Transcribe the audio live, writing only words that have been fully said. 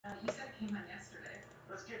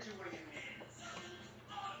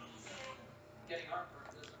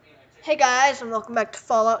Hey guys, and welcome back to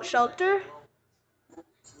Fallout Shelter.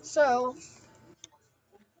 So,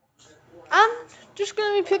 I'm just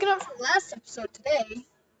gonna be picking up from last episode today.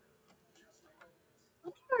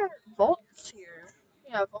 What's our vaults here?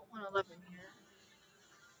 Yeah, Vault 111 here.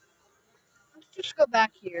 Let's just go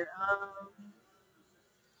back here.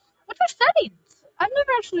 What's our settings? I've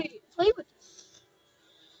never actually played with this.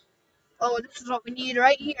 Oh, this is what we need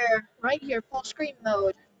right here, full screen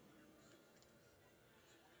mode.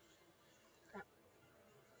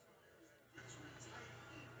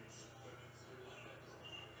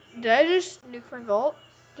 Did I just nuke my vault?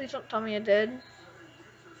 Please don't tell me I did.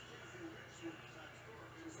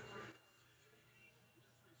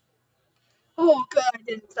 Oh god, I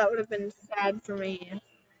didn't. That would have been sad for me.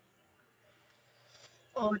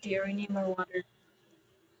 Oh dear, we need more water.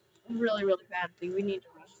 Really, really badly. We need to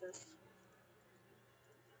rush this.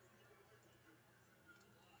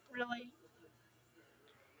 Really?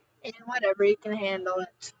 And whatever, you can handle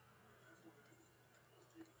it.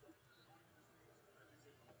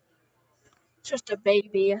 It's just a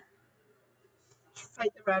baby.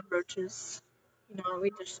 Fight the red roaches. You know,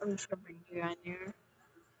 I'm just gonna bring you in there.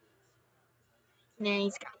 Nah,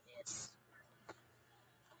 he's got this.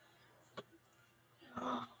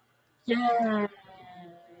 Yes.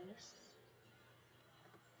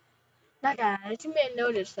 Now guys, you may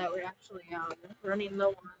notice that we're actually running low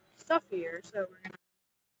on stuff here, so we're gonna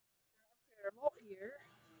clear a vault here.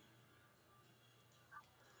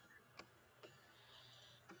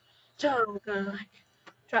 So we're gonna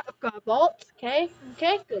try up a vault, okay?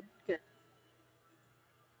 Okay, good, good.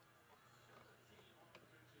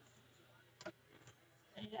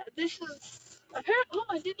 Yeah, this is apparently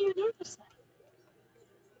I didn't even notice that.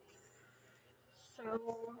 So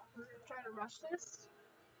we're gonna try to rush this.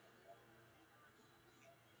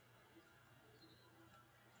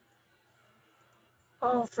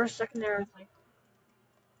 Oh, for a second there I was like,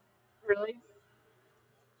 really?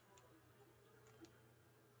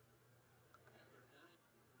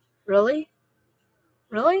 Really?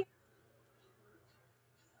 Really?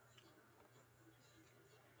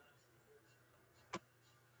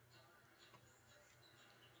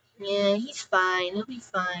 Yeah, he's fine. He'll be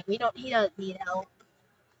fine. He doesn't need help.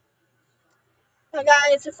 But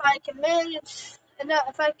guys, if I can manage enough,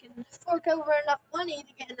 if I can fork over enough money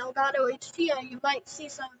to get an Elgato HDI, you might see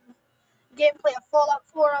some gameplay of Fallout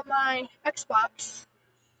 4 on my Xbox.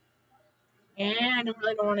 And I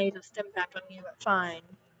really don't want to use a stim pack on you, but fine.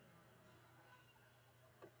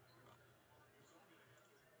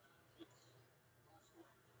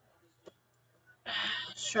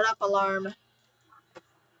 Shut up, alarm.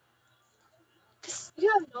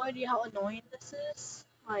 You have no idea how annoying this is.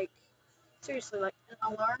 Like, seriously, like an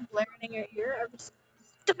alarm blaring in your ear every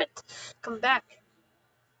stop it! Come back.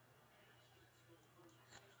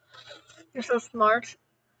 You're so smart.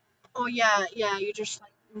 Oh yeah, yeah, you just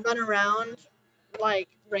like run around like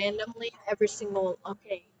randomly every single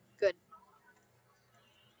okay, good.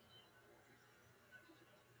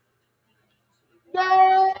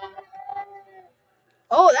 Yay!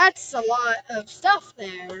 Oh, that's a lot of stuff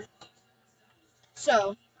there.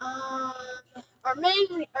 So, our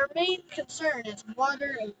main concern is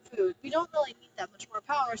water and food. We don't really need that much more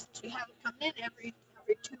power since we have it coming in every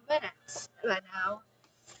 2 minutes right now.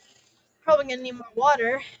 Probably gonna need more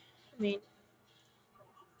water. I mean,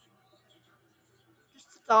 just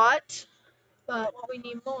a thought. But what we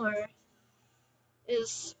need more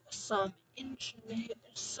is some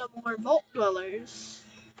more vault dwellers.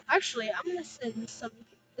 Actually, I'm gonna send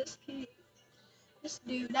this this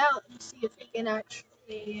dude out and see if he can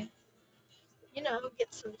actually,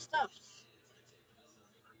 get some stuff.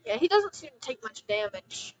 Yeah, he doesn't seem to take much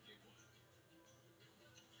damage.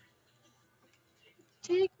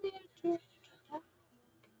 Take me to.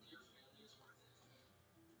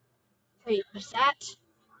 Wait, was that?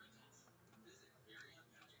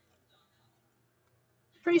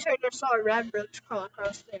 Pretty sure I just saw a red roach crawl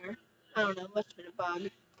across there. I don't know, must have been a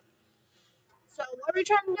bug. So what are we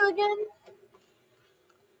trying to do again?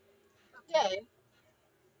 Okay,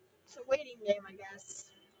 it's a waiting game, I guess.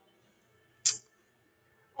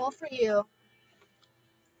 All for you.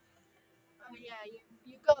 Oh yeah,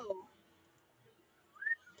 you go.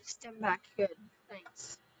 Stem back, good.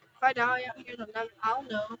 Thanks. If I die out here, I'll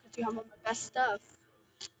know because you have all my best stuff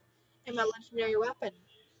and my legendary weapon.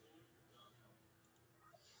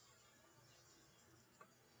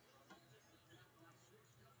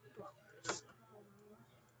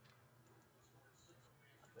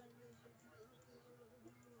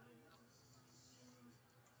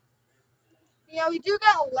 Yeah, we do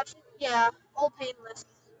got a legend. Yeah, all painless.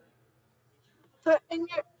 Put in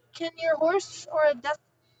your can your horse or a death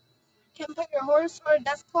can put your horse or a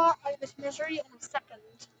death claw out of its misery in a second.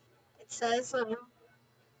 It says.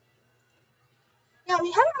 Yeah,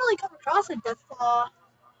 we haven't really come across a death claw.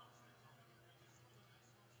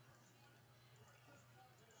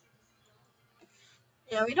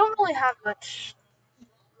 Yeah, we don't really have much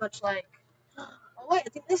like. Oh wait, I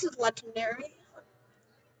think this is legendary.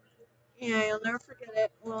 Yeah, you'll never forget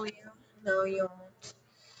it, will you? No, you won't.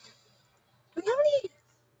 Do we have any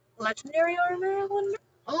legendary armor? I wonder.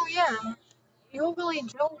 Oh yeah, Hillbilly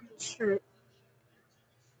Jones shirt.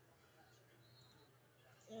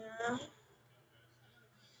 Yeah,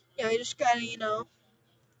 yeah. We just gotta,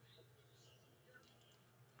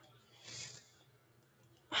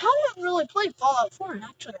 I haven't really played Fallout 4 in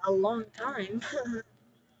actually a long time.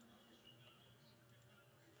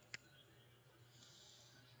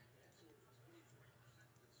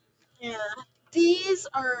 Yeah, these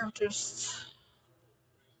are just.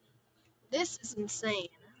 This is insane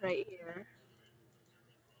right here.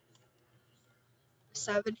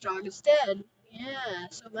 Savage Dog is dead. Yeah,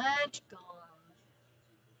 so magical.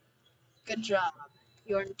 Good job.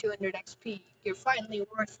 You earned 200 XP. You're finally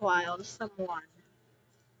worthwhile to someone.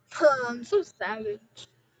 I'm so savage.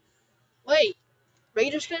 Wait,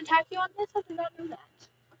 Raiders can attack you on this? I did not know that.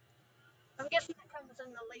 I'm guessing that comes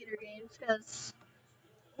in the later games because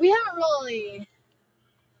we haven't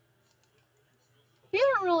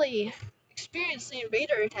really experienced any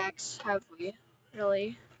Raider attacks, have we?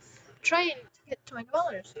 Really? Trying to get to my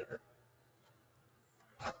dwellers here.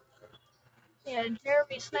 Yeah,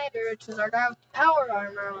 Jeremy Snyder, which is our guy with the power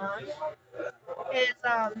armor on, is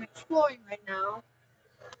exploring right now.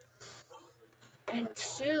 And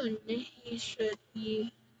soon he should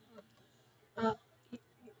be. Uh,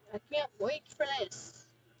 I can't wait for this.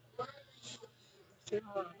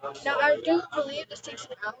 Now I do believe this takes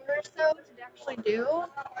an hour or so to actually do.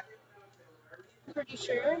 I'm pretty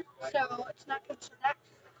sure. So it's not going to that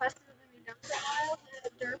quest is going to be done for a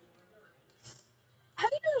while. How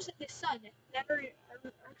do you notice that the sun never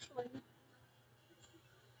actually?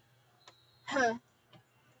 Huh.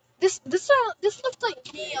 This looks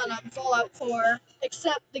like me on Fallout 4,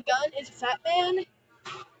 except the gun is Fat Man,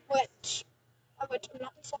 which I'm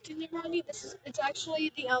not insulting anybody. It's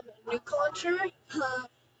actually the nuke launcher.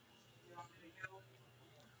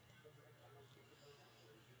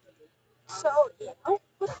 So yeah. Oh,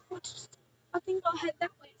 I think I'll head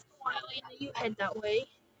that way for a while, and you head that way.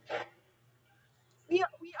 We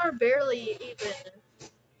are barely even.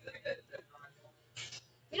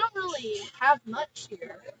 We don't really have much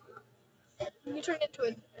here. When you turn into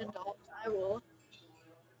an adult, I will.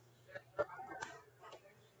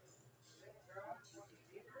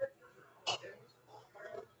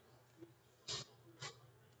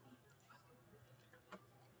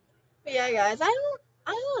 But yeah, guys, I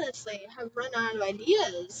honestly have run out of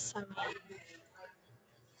ideas. I mean,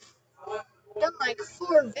 done like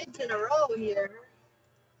 4 vids in a row here.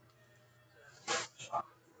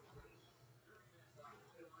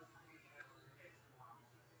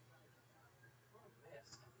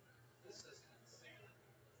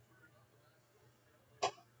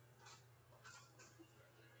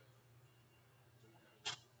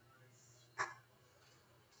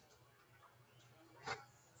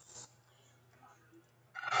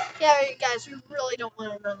 Yeah, guys, we really don't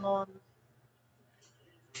want to run long.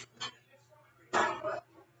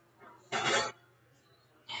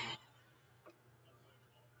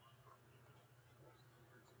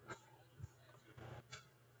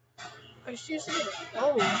 Excuse me.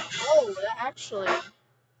 Actually,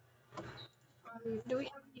 do we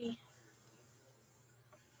have any?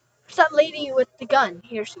 It's that lady with the gun.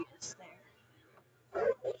 Here she is. There.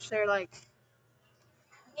 They're like,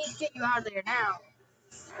 I need to get you out of there now.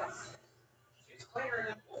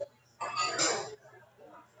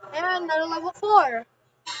 And another level 4.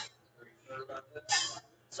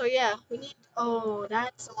 So yeah, we need. Oh,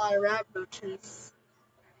 that's a lot of rad roaches.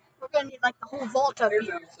 We're gonna need like the whole vault up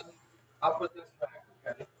here.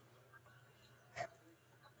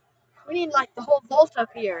 We need like the whole vault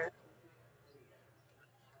up here.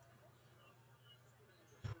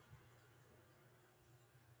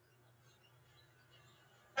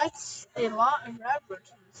 That's a lot of rad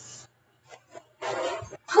roaches.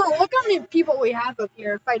 Look how many people we have up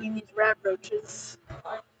here fighting these rad roaches.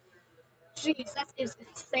 Jeez, that is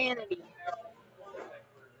insanity.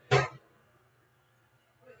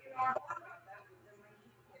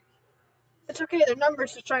 It's okay, their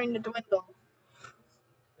numbers are trying to dwindle.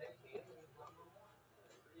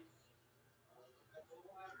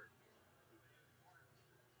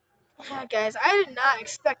 Guys, I did not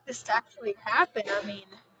expect this to actually happen. I mean,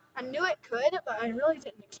 I knew it could, but I really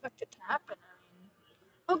didn't expect it to happen. I mean,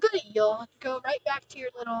 oh goody, you'll go right back to your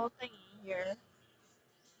little thingy here.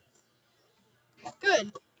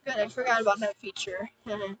 Good, good, I forgot about that feature.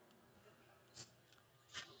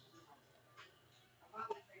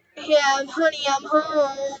 Yeah, honey, I'm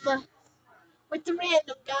home. With the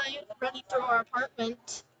random guy running through our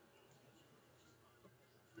apartment.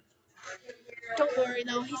 Don't worry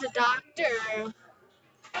though, he's a doctor.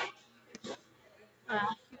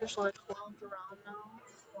 He just like clowned around now.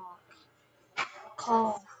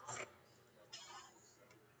 Call.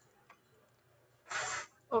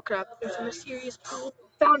 Oh crap, there's a mysterious pool.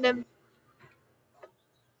 Found him.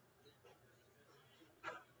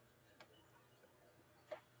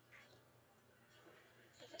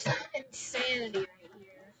 Insanity right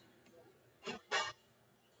here.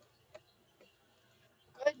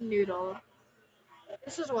 Good noodle.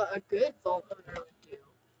 This is what a good vault owner would do.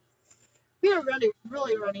 We are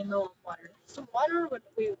really running low on water. Some water would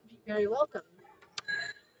be very welcome.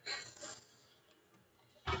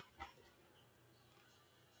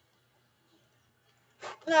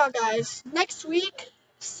 Now, guys, next week,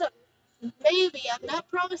 maybe, I'm not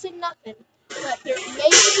promising nothing, but there may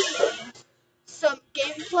be some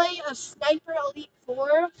gameplay of Sniper Elite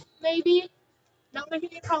 4, maybe. Not making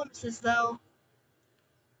any promises, though.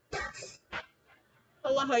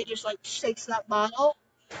 I love how he just, like, shakes that bottle.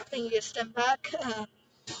 Then you get stem back.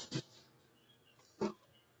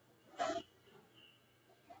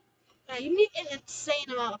 Yeah, you need an insane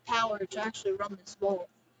amount of power to actually run this bolt.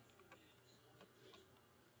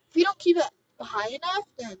 If you don't keep it high enough,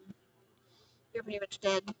 then you're pretty much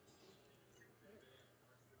dead.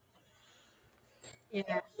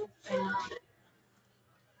 Yeah, I know.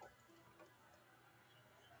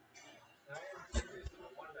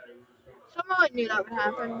 Somehow I knew that would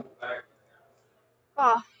happen.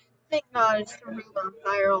 Oh, thank God it's the room on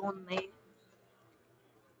fire only.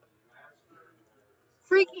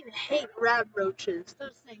 Freaking hate rab roaches.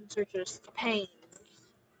 Those things are just pain.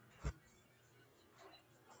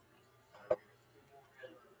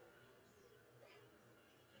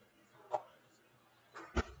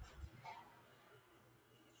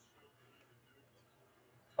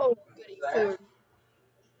 Oh, goody, food.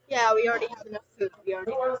 Yeah, we already have enough food. We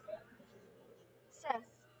already have. Seth.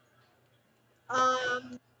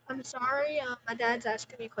 I'm sorry. My dad's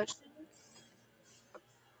asking me questions.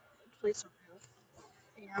 Please don't move.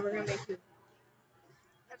 Yeah, we're gonna make you.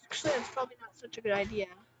 Actually, that's probably not such a good idea.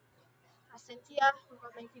 Cynthia, we're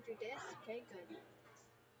gonna make you do this. Okay, good.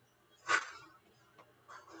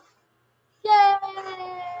 Yay!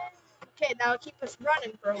 Okay, that'll keep us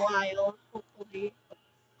running for a while, hopefully.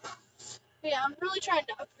 But yeah, I'm really trying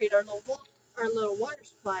to upgrade our little water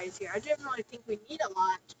supplies here. I didn't really think we need a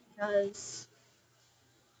lot because,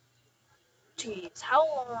 geez, how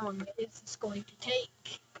long is this going to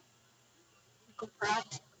take? Uncle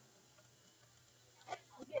Pratt,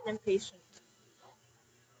 I'm getting impatient.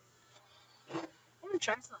 I'm gonna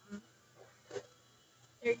try something.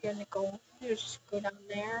 There you go, Nicole. You just go down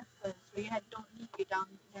there because we don't need you down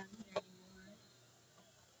here anymore.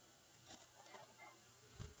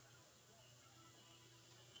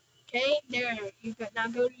 Okay, there. Now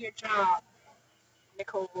go to your job,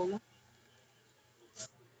 Nicole.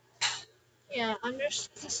 Yeah, this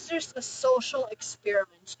is just a social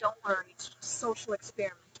experiment. Don't worry, it's just a social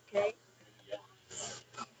experiment, okay?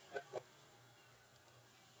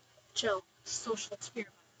 Chill. Social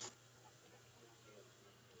experiment.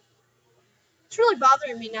 It's really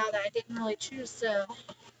bothering me now that I didn't really choose to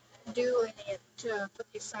do any to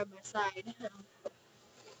put these side by side.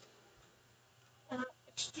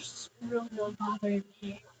 It's just really bothering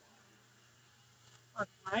me.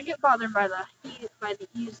 I get bothered by the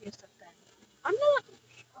easiest of things. I'm not.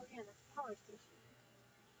 Oh yeah, the power station.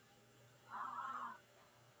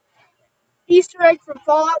 Easter egg from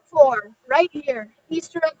Fallout 4, right here.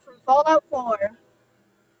 Easter egg from Fallout 4.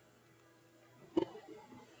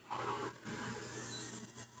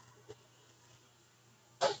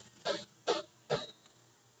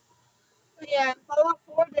 Yeah, in Fallout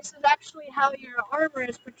 4, this is actually how your armor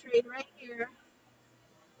is portrayed right here.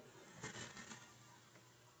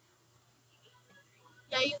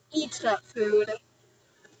 Yeah, you eat that food.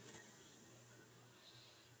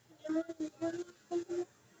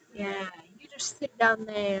 Yeah, you just sit down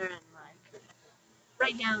there and like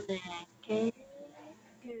right down there, okay?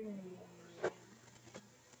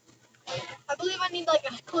 I believe I need like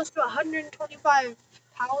close to 125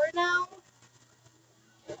 power now.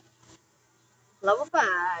 Level 5.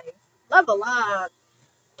 Level up.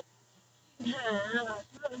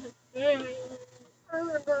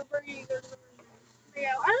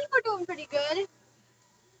 Yeah, I think we're doing pretty good.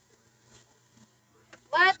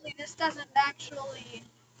 Gladly, this doesn't actually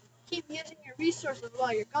keep using your resources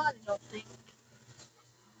while you're gone, I don't think.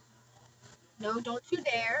 No, don't you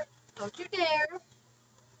dare. Don't you dare.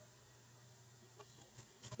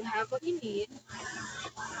 You have what you need.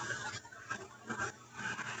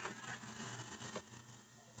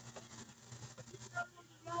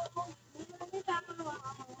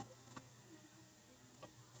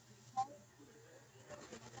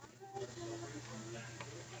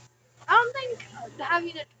 I don't think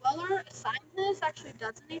having a dweller assigned to this actually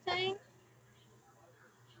does anything.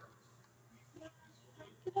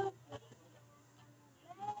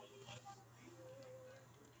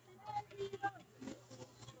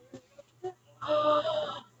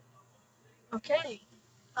 Okay.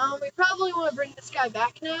 We probably want to bring this guy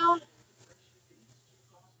back now.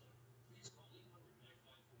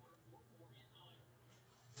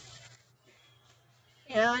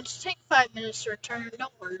 Yeah, just take 5 minutes to return.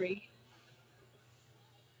 Don't worry.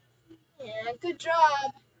 Yeah, good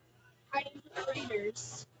job hiding from the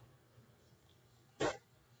raiders.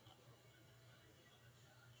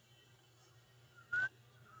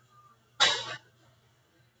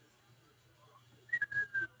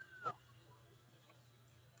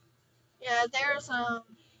 Yeah, there's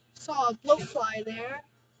saw a blowfly there.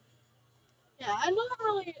 Yeah, I don't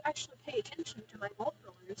really actually pay attention to my vault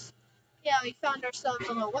doors. Yeah, we found ourselves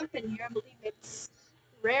a little weapon here. I believe it's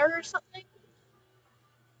rare or something.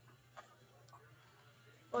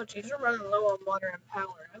 Oh geez, we're running low on water and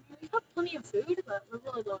power. I mean, we've got plenty of food, but we're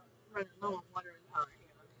really running low on water and power here.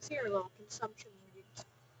 See our little consumption rates.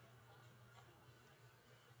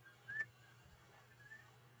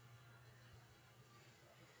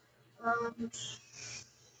 Um,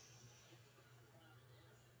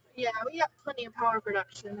 yeah, we got plenty of power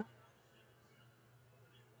production.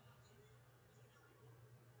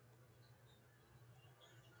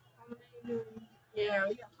 Yeah,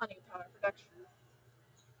 we got plenty of power production.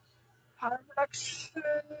 Power production.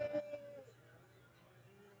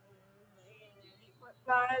 What,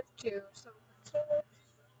 5 2. So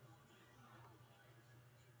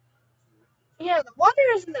yeah, the water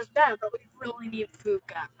isn't as bad, but we really need food,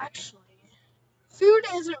 guys. Actually, food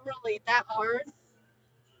isn't really that hard.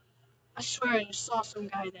 I swear I just saw some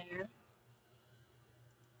guy there.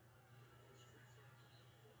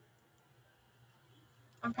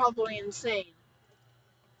 I'm probably insane.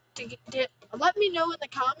 Let me know in the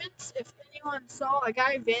comments if anyone saw a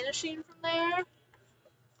guy vanishing from there.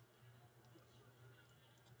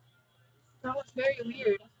 That was very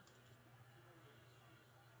weird.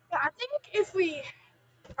 Yeah, I think if we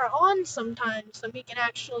are on sometimes, then we can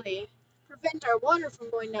actually prevent our water from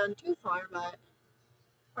going down too far, but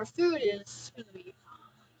our food is going to be,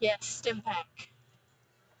 yes, stim pack.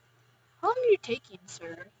 How long are you taking,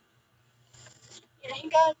 sir? Yeah,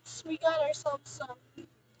 we got ourselves some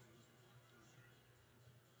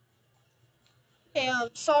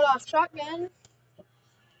sawed-off shotgun.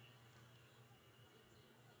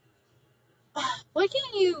 Why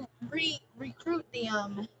can't you recruit the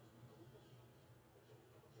I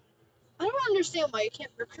don't understand why you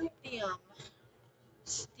can't recruit the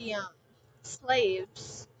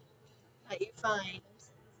slaves that you find.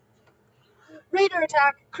 Raider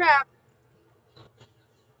attack! Crap!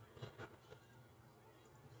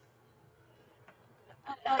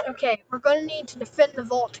 Okay, we're gonna need to defend the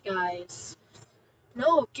vault, guys.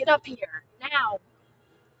 No, get up here now!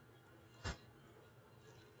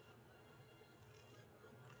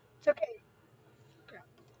 It's okay. Crap.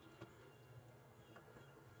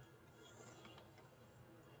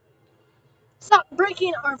 Stop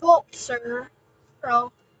breaking our vault, sir.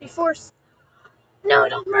 Bro, before. No,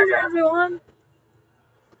 don't murder everyone!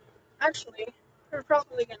 Actually, we're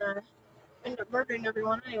probably gonna end up murdering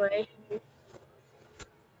everyone anyway.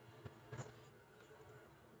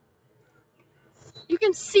 You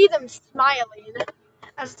can see them smiling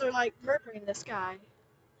as they're like murdering this guy.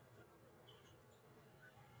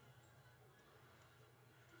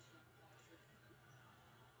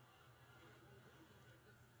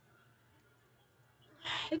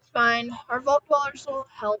 It's fine. Our vault dwellers will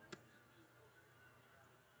help.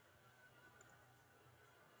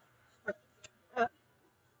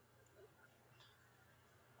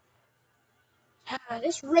 Uh,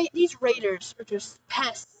 these raiders are just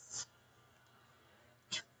pests.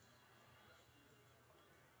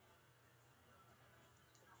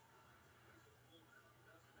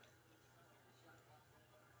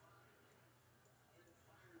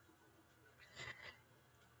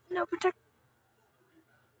 No, protect.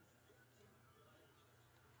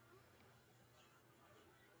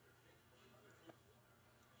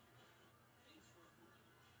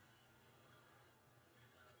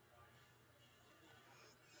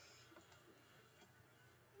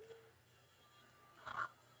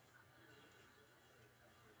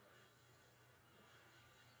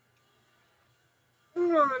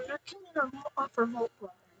 Come on, they're killing off our Volt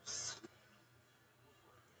Brothers.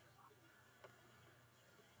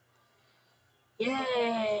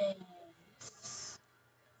 Yes.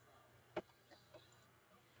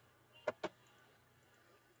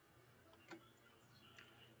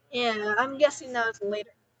 Yeah, I'm guessing that was later.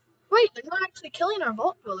 Wait, they're not actually killing our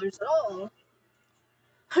Vault Dwellers at all.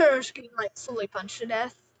 They're just getting like slowly punched to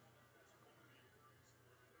death.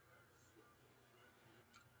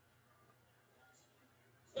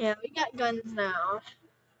 Yeah, we got guns now.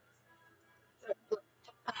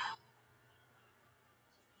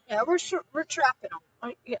 Yeah, we're trapping them.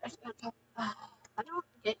 I don't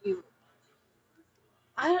get you.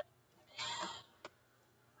 I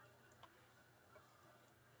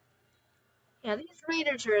Yeah, these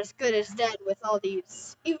raiders are as good as dead with all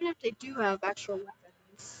these, even if they do have actual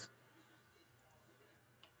weapons.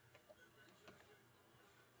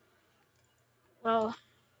 Well,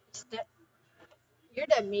 it's you're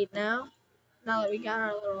dead meat now. Now that we got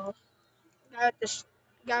our little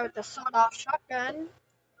guy with the sawed-off shotgun.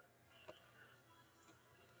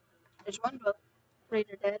 There's one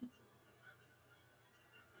raider dead.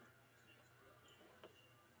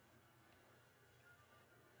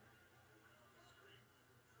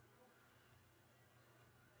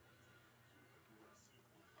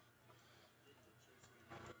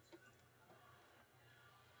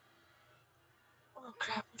 Oh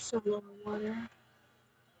crap! I'm so low on water.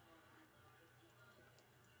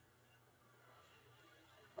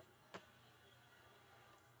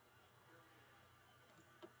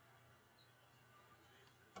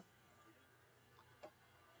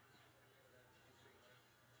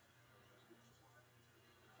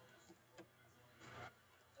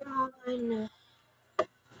 Come on.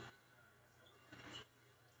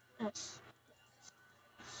 Yes.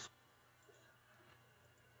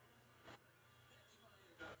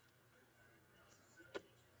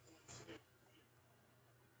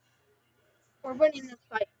 We're winning this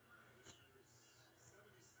fight.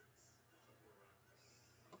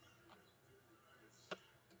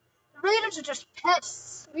 The raiders are just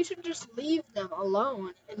pests. We should just leave them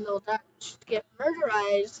alone, and they'll just get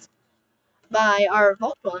murderized by our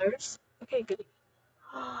vault dwellers. Okay, good.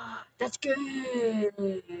 That's good.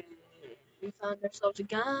 We found ourselves a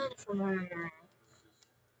gun from her.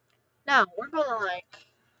 Now, we're gonna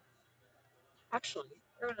actually,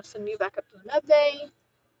 we're gonna send you back up to the med bay.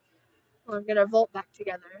 We're gonna get our vault back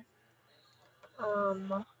together.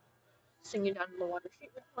 Send you down to the water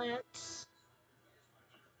treatment plants.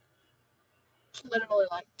 There's literally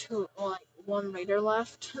one raider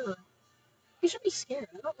left. He should be scared.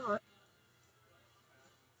 I don't know.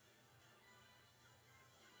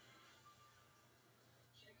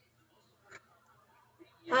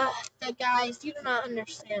 The guys, you do not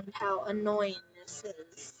understand how annoying this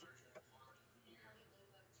is.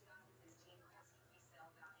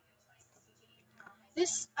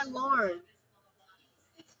 This alarm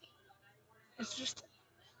is just.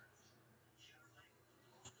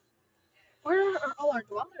 Where are all our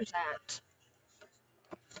dwellers at?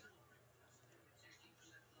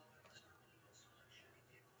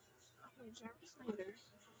 Okay, Jarvis Snyder.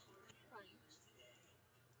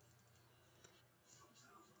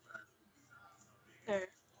 There.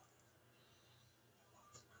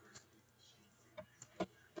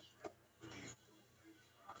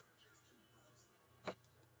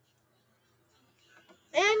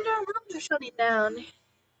 And our rooms are shutting down.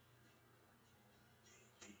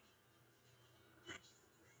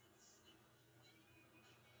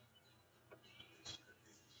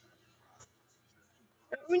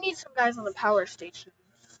 We need some guys on the power stations.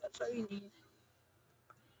 That's what we need.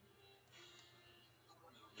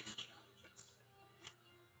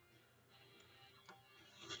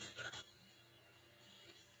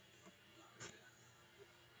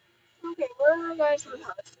 Okay, where are our guys on the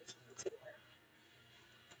power stations?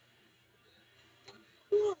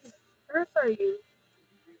 Who on earth are you?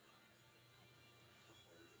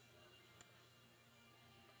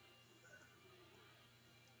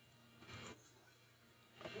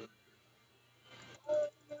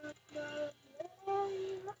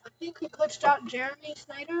 I think we glitched out Jeremy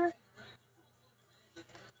Snyder.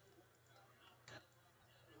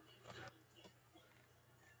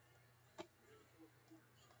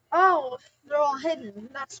 Oh, they're all hidden.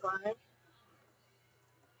 That's why.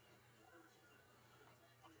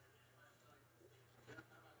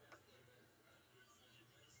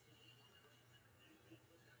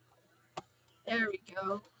 There we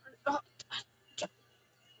go. Oh,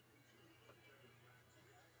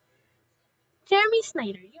 Jeremy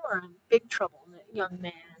Snyder, you are in big trouble, young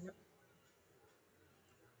man.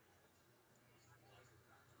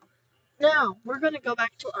 Now, we're gonna go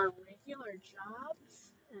back to our regular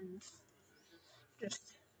jobs and just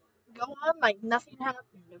go on like nothing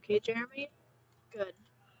happened, okay, Jeremy? Good.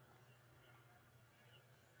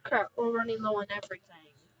 Crap, we're running low on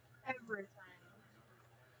everything. Everything.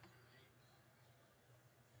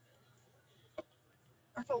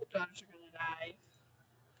 Our folk dogs are gonna die.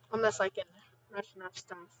 Unless I can rush enough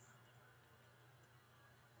stuff.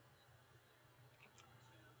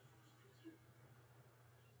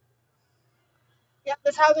 Yep,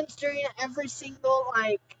 this happens during every single,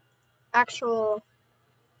 like, actual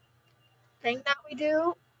thing that we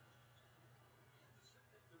do.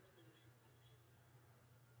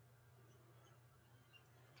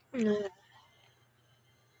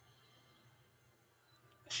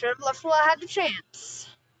 Should have left while I had the chance.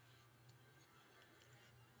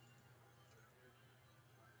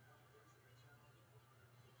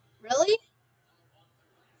 Really?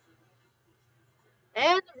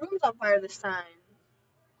 And the room's on fire this time.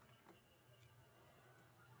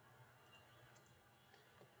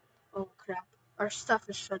 Oh crap. Our stuff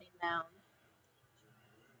is shutting down.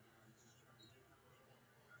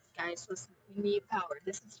 Guys, listen, we need power.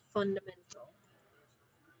 This is fundamental.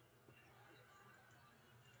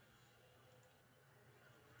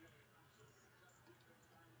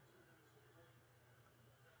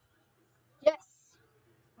 Yes.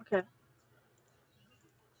 Okay.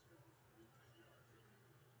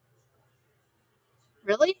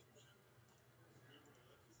 Really?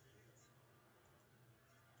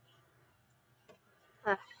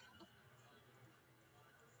 Uh,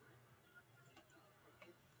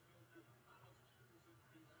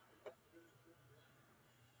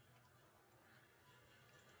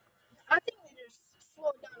 I think we just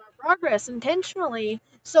slowed down our progress intentionally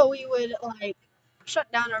so we would, like,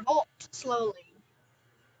 shut down our vault slowly.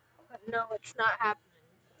 But no, it's not happening.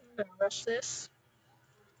 I'm gonna rush this.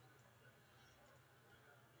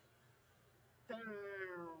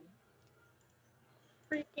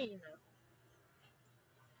 Freaking.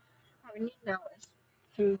 What we need now is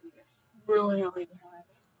to really, really hard.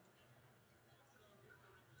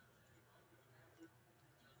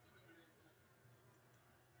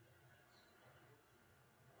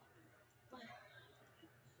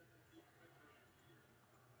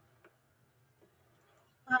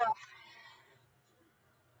 Uh,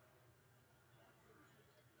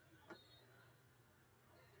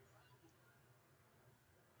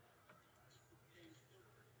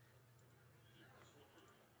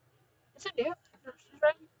 it's a dude. She's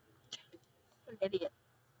right. An idiot.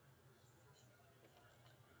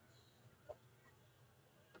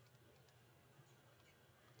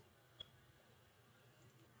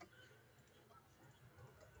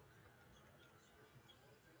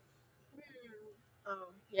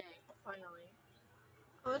 Oh, yay, finally.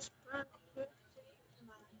 Oh, it's burning in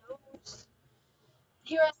my nose.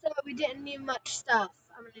 Here I said we didn't need much stuff.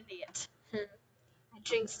 I'm an idiot. I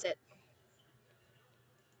jinxed it.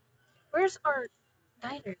 Where's our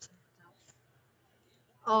diners and stuff?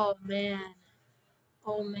 Oh man.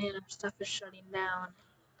 Oh man, our stuff is shutting down.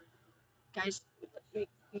 Guys, we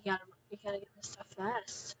gotta get this stuff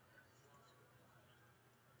fast.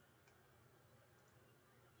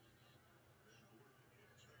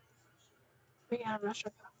 We gotta rush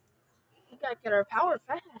our power. We gotta get our power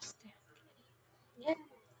fast. Yeah.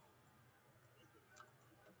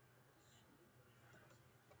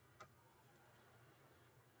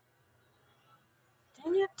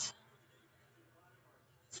 Dang it.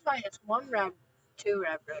 It's fine, it's one round, two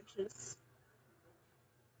round roaches.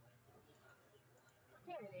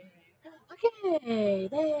 Okay. Okay,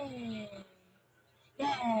 yay.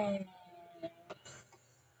 Yay.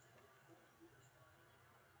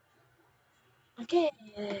 Okay,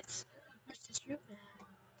 let's rush this route now.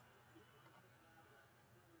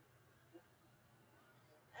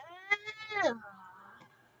 Ah.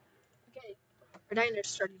 Okay, our diner's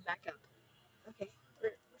starting back up. Okay, we're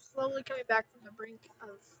slowly coming back from the brink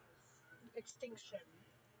of extinction.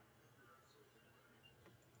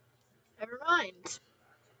 Never mind.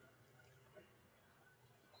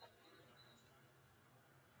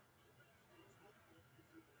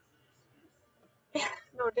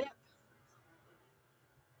 No dip.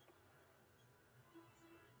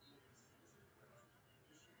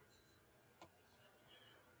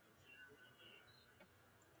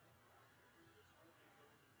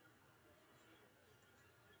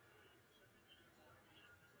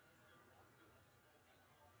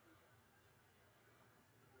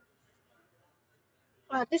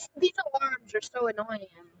 These alarms are so annoying.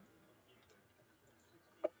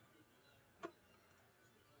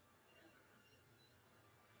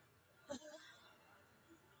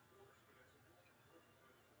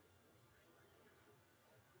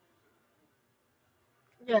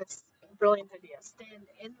 Yes, brilliant idea. Stand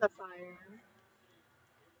in the fire.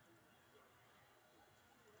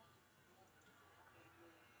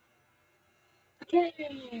 Okay,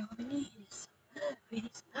 we need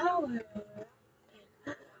some power.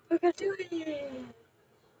 We're gonna do it.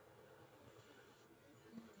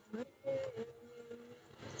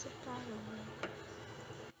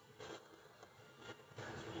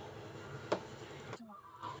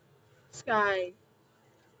 Sky.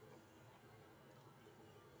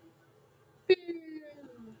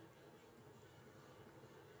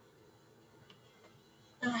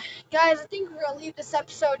 Guys, I think we're gonna leave this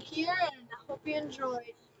episode here, and I hope you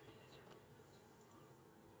enjoyed.